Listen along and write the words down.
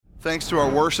Thanks to our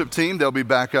worship team. They'll be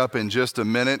back up in just a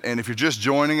minute. And if you're just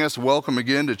joining us, welcome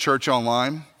again to Church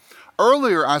Online.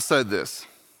 Earlier, I said this,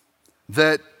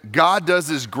 that God does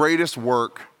his greatest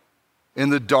work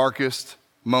in the darkest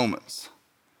moments,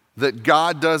 that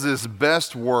God does his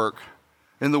best work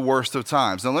in the worst of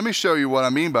times. Now, let me show you what I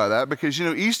mean by that, because,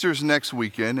 Easter's next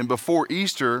weekend, and before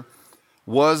Easter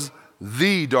was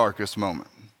the darkest moment.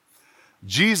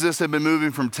 Jesus had been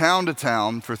moving from town to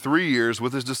town for 3 years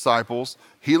with his disciples,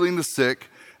 healing the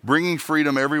sick, bringing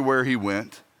freedom everywhere he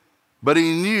went. But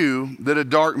he knew that a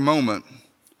dark moment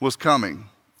was coming.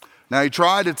 Now, he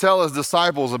tried to tell his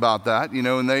disciples about that,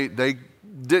 and they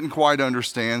didn't quite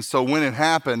understand. So when it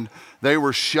happened, they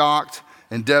were shocked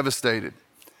and devastated.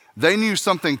 They knew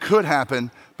something could happen,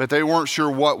 but they weren't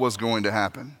sure what was going to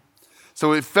happen.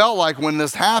 So it felt like when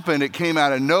this happened, it came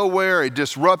out of nowhere. It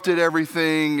disrupted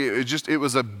everything. It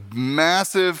was a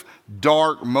massive,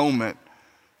 dark moment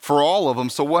for all of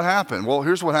them. So what happened? Well,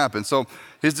 here's what happened. So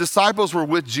his disciples were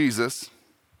with Jesus,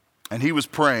 and he was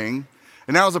praying.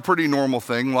 And that was a pretty normal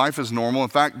thing. Life is normal. In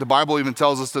fact, the Bible even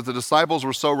tells us that the disciples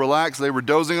were so relaxed, they were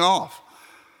dozing off.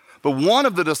 But one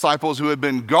of the disciples who had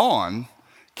been gone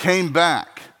came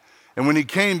back. And when he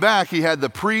came back, he had the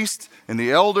priest and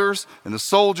the elders and the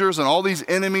soldiers and all these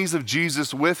enemies of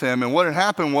Jesus with him. And what had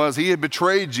happened was he had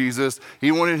betrayed Jesus.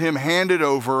 He wanted him handed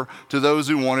over to those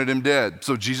who wanted him dead.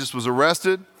 So Jesus was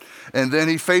arrested, and then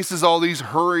he faces all these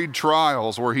hurried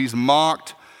trials where he's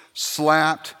mocked,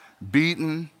 slapped,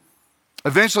 beaten.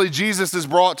 Eventually, Jesus is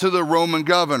brought to the Roman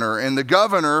governor, and the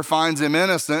governor finds him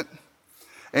innocent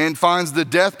and finds the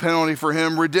death penalty for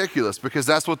him ridiculous, because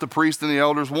that's what the priests and the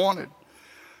elders wanted.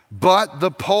 But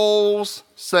the polls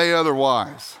say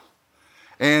otherwise.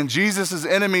 And Jesus'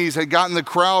 enemies had gotten the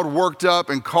crowd worked up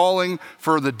and calling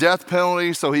for the death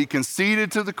penalty, so he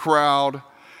conceded to the crowd.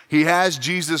 He has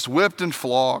Jesus whipped and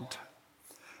flogged.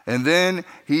 And then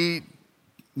he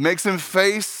makes him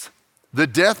face the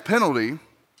death penalty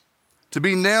to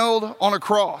be nailed on a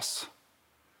cross,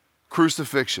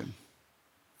 crucifixion.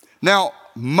 Now,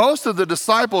 most of the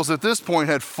disciples at this point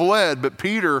had fled, but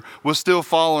Peter was still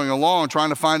following along, trying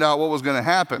to find out what was going to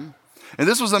happen. And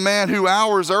this was a man who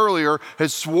hours earlier had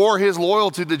swore his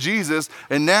loyalty to Jesus,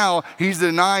 and now he's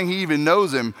denying he even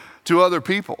knows him to other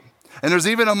people. And there's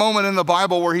even a moment in the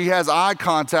Bible where he has eye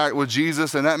contact with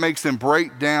Jesus, and that makes him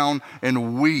break down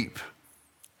and weep.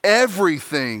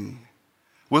 Everything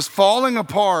was falling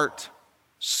apart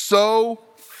so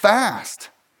fast,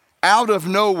 out of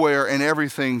nowhere, and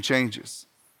everything changes.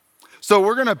 So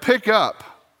we're going to pick up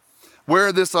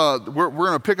where this, we're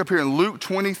going to pick up here in Luke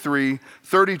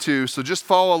 23:32. So just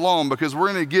follow along, because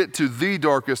we're going to get to the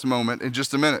darkest moment in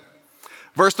just a minute.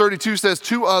 Verse 32 says,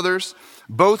 2 others,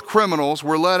 both criminals,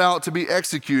 were led out to be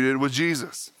executed with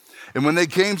Jesus. And when they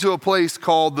came to a place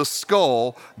called the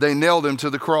Skull, they nailed him to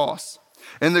the cross.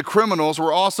 And the criminals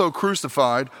were also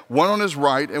crucified, one on his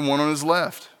right and one on his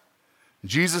left.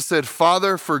 Jesus said,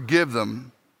 "Father, forgive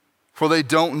them, for they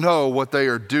don't know what they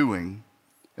are doing."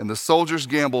 And the soldiers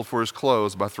gambled for his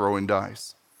clothes by throwing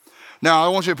dice. Now, I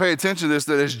want you to pay attention to this,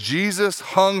 that as Jesus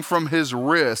hung from his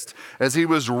wrist, as he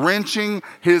was wrenching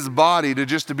his body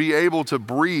to be able to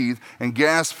breathe and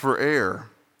gasp for air,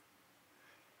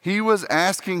 he was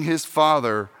asking his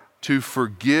Father to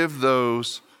forgive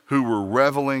those who were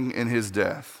reveling in his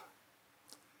death.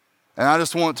 And I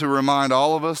just want to remind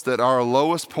all of us that at our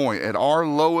lowest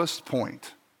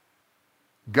point,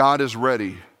 God is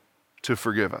ready to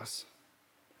forgive us.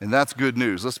 And that's good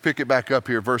news. Let's pick it back up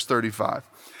here, verse 35.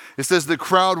 It says, the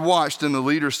crowd watched and the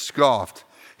leaders scoffed.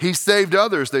 He saved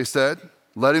others, they said.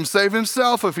 Let him save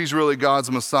himself if he's really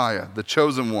God's Messiah, the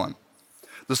chosen one.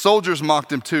 The soldiers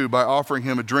mocked him too by offering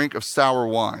him a drink of sour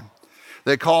wine.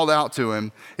 They called out to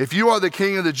him, "If you are the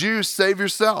king of the Jews, save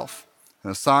yourself."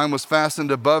 And a sign was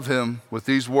fastened above him with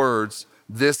these words,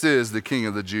 "This is the King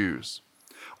of the Jews."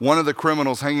 One of the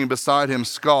criminals hanging beside him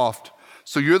scoffed,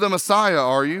 "So you're the Messiah,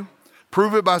 are you?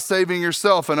 Prove it by saving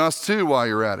yourself and us too while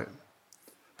you're at it."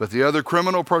 But the other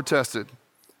criminal protested,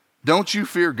 "Don't you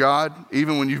fear God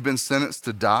even when you've been sentenced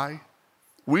to die?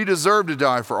 We deserve to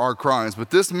die for our crimes,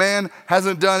 but this man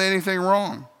hasn't done anything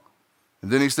wrong." And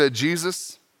then he said,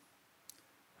 "Jesus,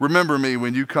 remember me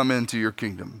when you come into your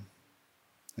kingdom."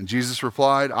 And Jesus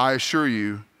replied, "I assure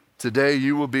you, today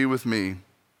you will be with me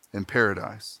in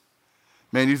paradise."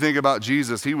 Man, you think about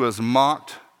Jesus, he was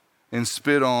mocked and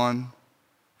spit on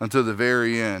until the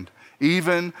very end.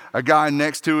 Even a guy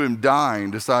next to him dying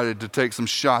decided to take some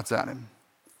shots at him.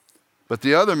 But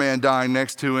the other man dying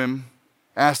next to him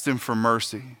asked him for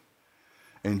mercy.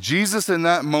 And Jesus in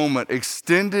that moment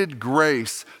extended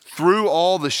grace through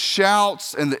all the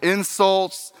shouts and the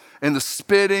insults and the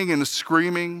spitting and the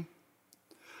screaming.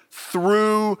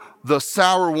 through the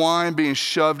sour wine being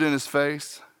shoved in his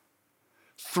face,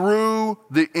 through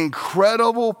the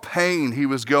incredible pain he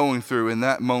was going through in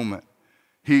that moment,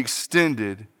 he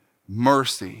extended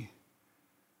mercy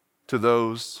to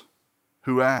those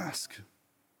who ask.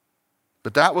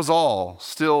 But that was all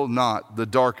still not the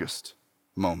darkest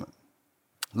moment.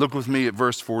 Look with me at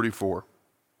verse 44.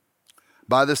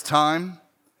 By this time,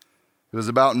 it was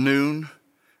about noon,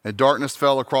 and darkness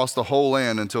fell across the whole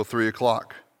land until 3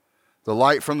 o'clock. The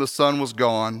light from the sun was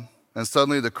gone, and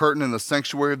suddenly the curtain in the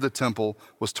sanctuary of the temple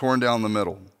was torn down the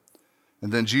middle.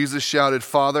 And then Jesus shouted,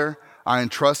 "Father, I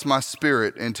entrust my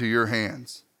spirit into your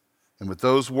hands." And with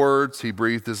those words, he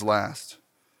breathed his last.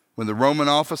 When the Roman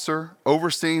officer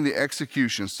overseeing the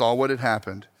execution saw what had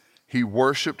happened, he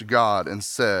worshiped God and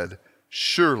said,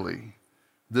 "Surely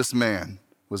this man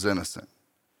was innocent."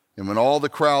 And when all the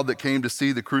crowd that came to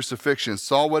see the crucifixion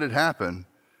saw what had happened,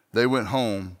 they went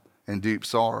home in deep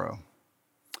sorrow.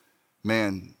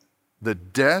 Man, the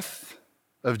death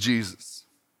of Jesus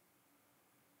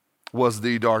was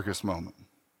the darkest moment.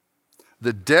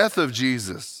 The death of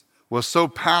Jesus was so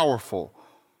powerful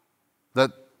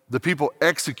that the people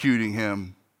executing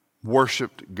him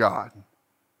worshiped God,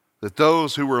 that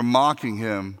those who were mocking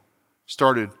him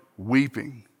started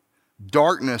weeping.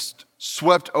 Darkness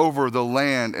swept over the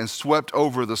land and swept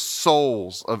over the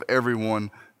souls of everyone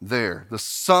there. The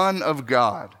Son of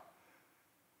God,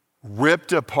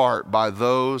 ripped apart by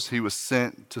those he was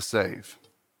sent to save.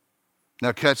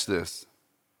 Now catch this.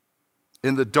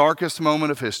 In the darkest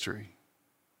moment of history,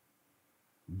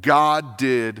 God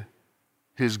did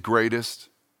his greatest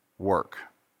work.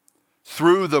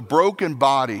 Through the broken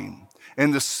body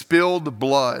and the spilled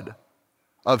blood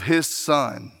of his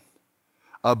Son,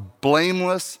 a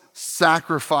blameless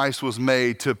sacrifice was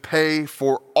made to pay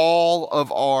for all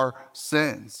of our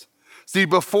sins. See,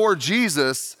 before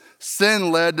Jesus,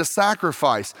 sin led to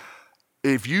sacrifice.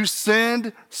 If you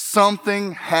sinned,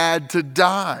 something had to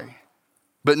die.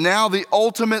 But now the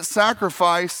ultimate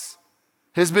sacrifice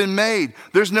has been made.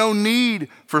 There's no need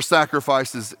for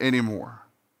sacrifices anymore.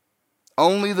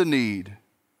 Only the need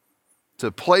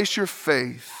to place your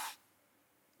faith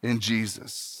in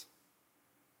Jesus,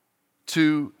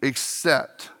 to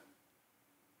accept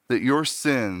that your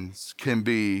sins can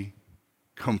be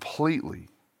completely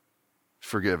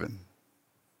forgiven.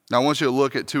 Now, I want you to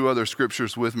look at two other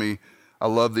scriptures with me. I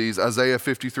love these. Isaiah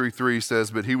 53:3 says,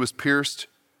 "But he was pierced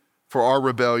for our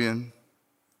rebellion,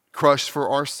 crushed for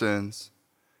our sins.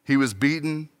 He was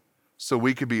beaten so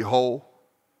we could be whole.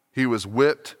 He was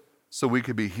whipped so we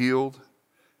could be healed.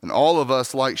 And all of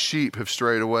us, like sheep, have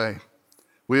strayed away.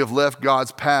 We have left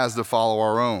God's paths to follow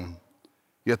our own.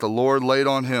 Yet the Lord laid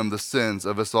on him the sins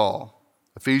of us all."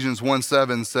 Ephesians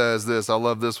 1:7 says this. I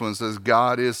love this one. It says,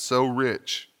 "God is so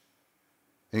rich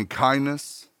in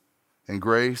kindness and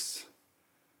grace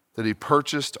that he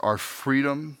purchased our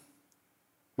freedom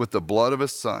with the blood of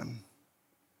his Son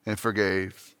and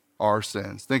forgave our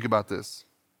sins." Think about this.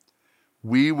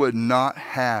 We would not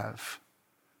have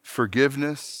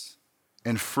forgiveness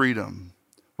and freedom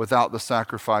without the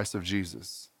sacrifice of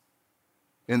Jesus.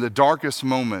 In the darkest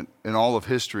moment in all of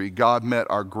history, God met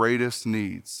our greatest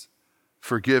needs,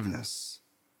 forgiveness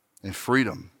and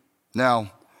freedom.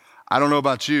 Now, I don't know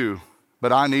about you,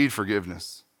 but I need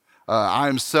forgiveness. I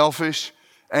am selfish,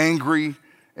 angry,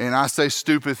 and I say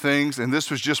stupid things, and this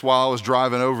was just while I was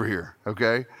driving over here,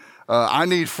 okay? I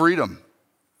need freedom.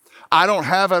 I don't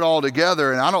have it all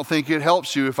together, and I don't think it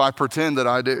helps you if I pretend that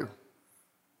I do.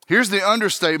 Here's the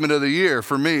understatement of the year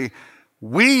for me.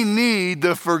 We need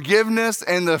the forgiveness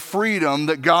and the freedom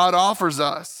that God offers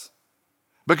us,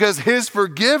 because his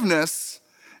forgiveness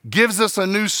gives us a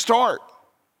new start.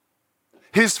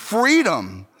 His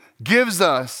freedom gives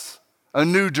us a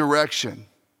new direction.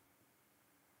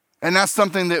 And that's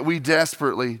something that we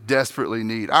desperately, desperately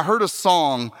need. I heard a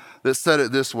song that said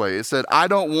it this way. It said, "I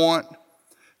don't want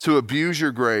to abuse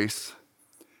your grace.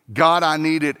 God, I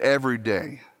need it every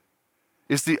day.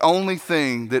 It's the only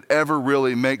thing that ever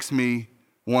really makes me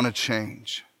want to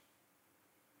change."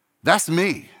 That's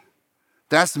me.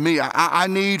 That's me. I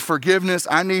need forgiveness.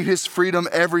 I need his freedom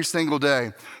every single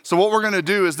day. So what we're going to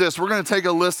do is this. We're going to take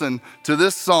a listen to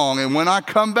this song. And when I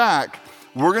come back,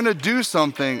 we're going to do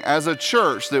something as a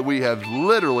church that we have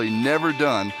literally never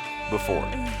done before.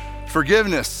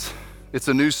 Forgiveness, it's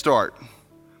a new start.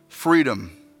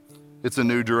 Freedom, it's a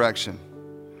new direction.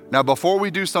 Now, before we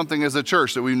do something as a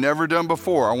church that we've never done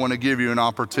before, I want to give you an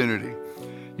opportunity.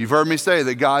 You've heard me say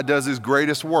that God does his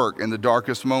greatest work in the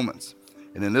darkest moments.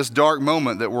 And in this dark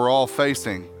moment that we're all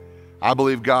facing, I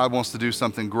believe God wants to do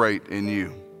something great in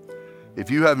you.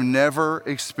 If you have never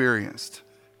experienced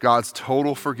God's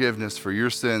total forgiveness for your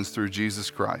sins through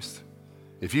Jesus Christ,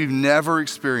 if you've never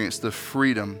experienced the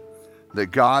freedom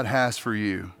that God has for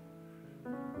you,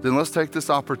 then let's take this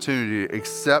opportunity to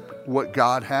accept what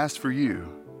God has for you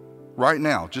right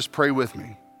now. Just pray with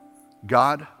me.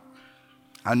 God,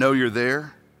 I know you're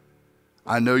there.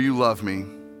 I know you love me.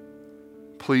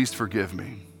 Please forgive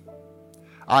me.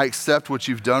 I accept what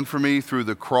you've done for me through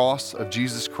the cross of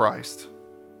Jesus Christ.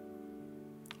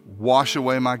 Wash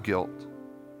away my guilt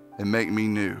and make me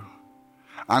new.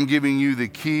 I'm giving you the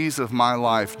keys of my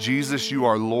life. Jesus, you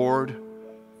are Lord,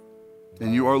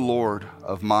 and you are Lord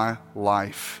of my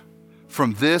life.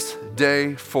 From this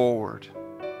day forward,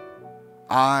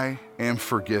 I am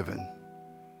forgiven.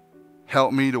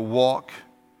 Help me to walk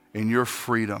in your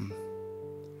freedom.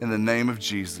 In the name of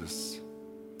Jesus,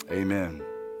 amen.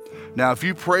 Now, if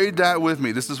you prayed that with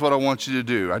me, this is what I want you to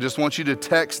do. I just want you to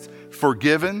text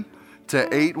forgiven to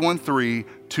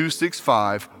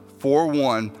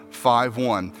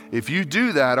 813-265-4151. If you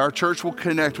do that, our church will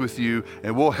connect with you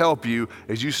and we'll help you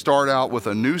as you start out with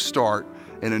a new start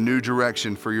and a new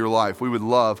direction for your life. We would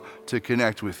love to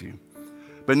connect with you.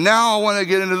 But now I want to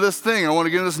get into this thing. I want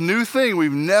to get into this new thing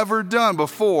we've never done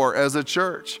before as a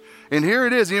church. And here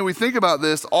it is. We think about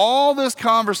this, all this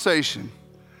conversation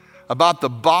about the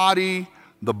body,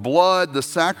 the blood, the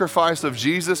sacrifice of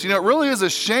Jesus. It really is a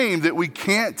shame that we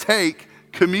can't take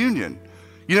communion.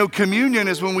 Communion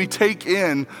is when we take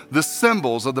in the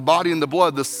symbols of the body and the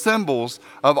blood, the symbols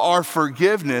of our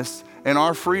forgiveness and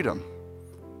our freedom.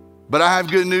 But I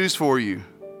have good news for you.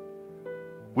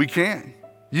 We can.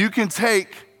 You can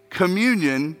take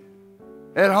communion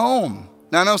at home.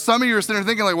 Now, I know some of you are sitting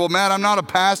there thinking well, Matt, I'm not a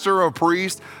pastor or a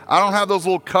priest. I don't have those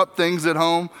little cup things at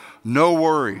home. No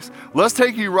worries. Let's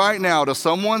take you right now to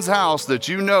someone's house that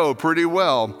you know pretty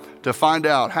well to find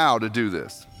out how to do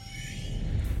this.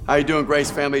 How you doing,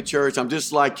 Grace Family Church? I'm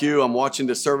just like you. I'm watching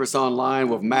the service online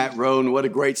with Matt Roden. What a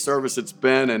great service it's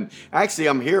been. And actually,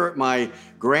 I'm here at my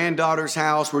granddaughter's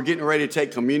house. We're getting ready to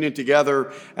take communion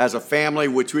together as a family,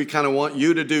 which we kind of want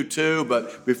you to do too.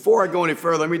 But before I go any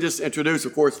further, let me just introduce,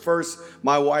 of course, first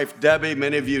my wife, Debbie,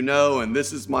 many of you know, and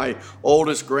this is my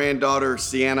oldest granddaughter,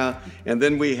 Sienna. And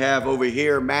then we have over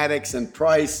here Maddox and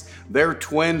Price. They're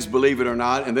twins, believe it or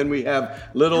not. And then we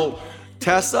have little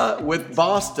Tessa with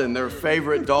Boston, their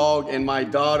favorite dog, and my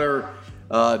daughter,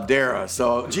 Dara.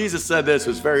 So Jesus said this, it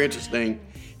was very interesting.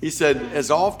 He said, as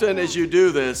often as you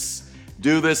do this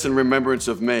in remembrance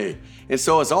of me. And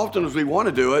so as often as we want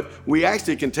to do it, we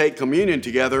actually can take communion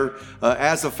together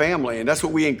as a family. And that's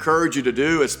what we encourage you to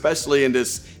do, especially in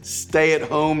this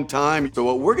stay-at-home time. So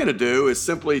what we're going to do is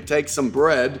simply take some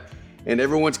bread, and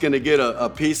everyone's going to get a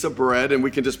piece of bread, and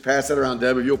we can just pass it around.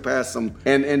 Debbie, you'll pass them.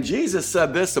 And Jesus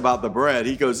said this about the bread.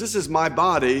 He goes, this is my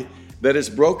body that is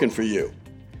broken for you.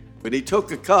 But he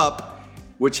took a cup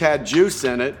which had juice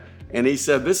in it, and he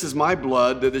said, this is my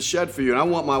blood that is shed for you. And I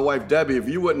want my wife, Debbie, if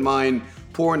you wouldn't mind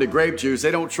pouring the grape juice.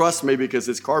 They don't trust me because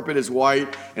this carpet is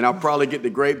white, and I'll probably get the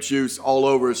grape juice all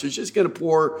over. So she's just going to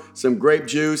pour some grape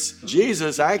juice.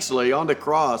 Jesus actually on the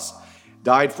cross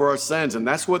died for our sins. And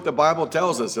that's what the Bible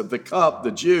tells us, that the cup,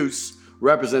 the juice,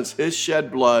 represents his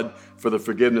shed blood for the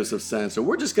forgiveness of sins. So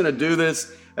we're just going to do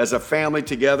this as a family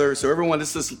together. So everyone,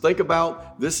 let's just think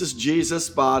about, this is Jesus'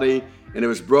 body, and it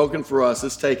was broken for us.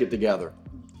 Let's take it together.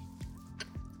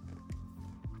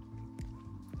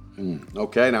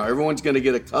 Okay, now everyone's going to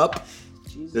get a cup.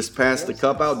 Just pass the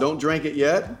cup out. Don't drink it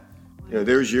yet.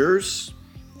 There's yours.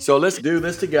 So let's do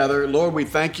this together. Lord, we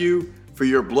thank you for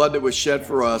your blood that was shed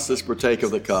for us. Let's partake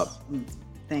of the cup.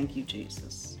 Thank you,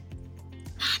 Jesus.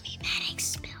 Mommy, Maddox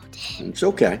spilled it. It's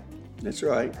okay. That's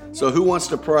right. So who wants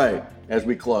to pray as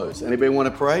we close? Anybody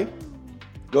want to pray?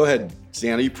 Go ahead,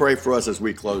 Sienna. You pray for us as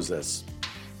we close this.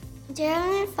 Dear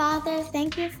Heavenly Father,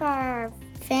 thank you for our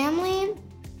family.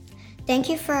 Thank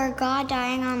you for God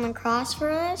dying on the cross for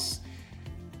us.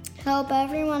 Help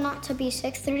everyone not to be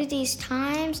sick through these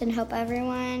times, and help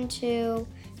everyone to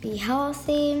be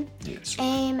healthy. Yes.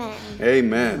 Amen.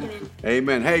 Amen.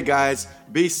 Amen. Hey, guys,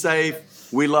 be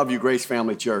safe. We love you, Grace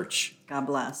Family Church. God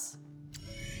bless.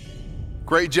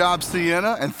 Great job,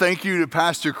 Sienna, and thank you to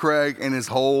Pastor Craig and his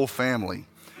whole family.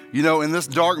 In this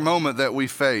dark moment that we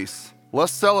face,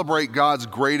 let's celebrate God's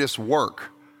greatest work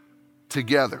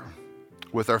together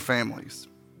with our families.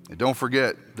 And don't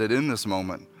forget that in this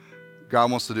moment,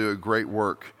 God wants to do a great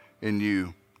work in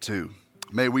you too.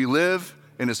 May we live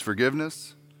in his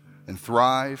forgiveness and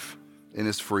thrive in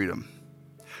his freedom.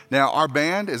 Now, our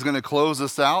band is going to close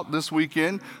us out this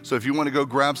weekend, so if you want to go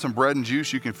grab some bread and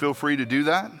juice, you can feel free to do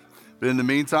that. But in the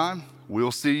meantime,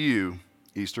 we'll see you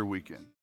Easter weekend.